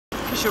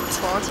Because you're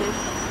responsive.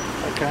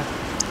 Okay.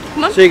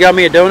 Come on. So you got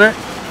me a donut?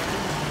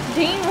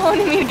 Dean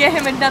wanted me to get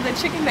him another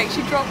chicken bake.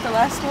 She dropped the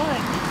last one.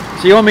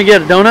 So you want me to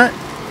get a donut?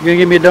 You gonna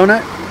give me a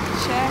donut?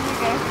 Sure, here you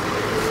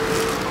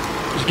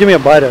go. Just give me a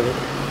bite of it.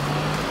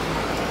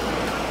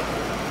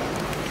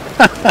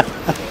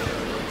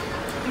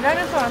 The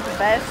donuts aren't the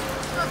best.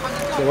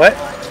 So what?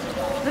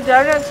 The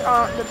donuts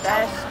aren't the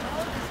best.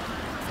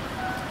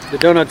 The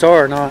donuts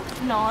are or not?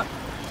 Not.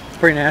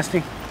 Pretty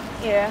nasty.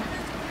 Yeah.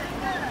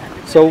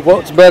 So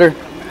what's better?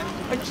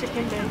 A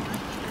chicken bake.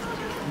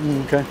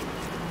 Okay.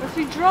 But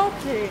she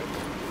dropped it.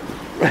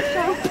 I'm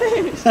so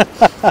pissed.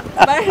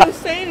 But I didn't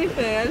say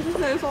anything. I just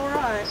said it's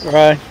alright.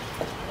 Right.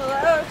 So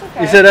like, oh, it's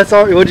okay. You said that's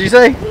all. What'd you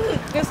say?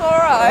 It's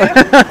alright.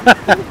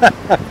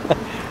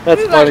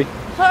 That's funny. Like,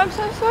 I'm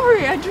so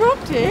sorry. I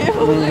dropped it.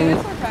 I was like,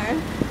 it's okay.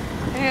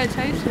 I gotta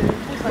taste it. It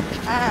tastes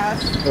like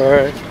ass. All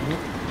right.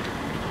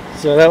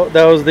 So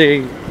that was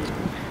the,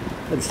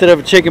 instead of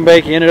a chicken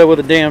bake, you ended up with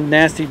a damn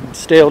nasty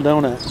stale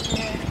donut.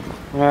 Yeah.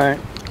 All right.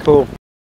 Cool.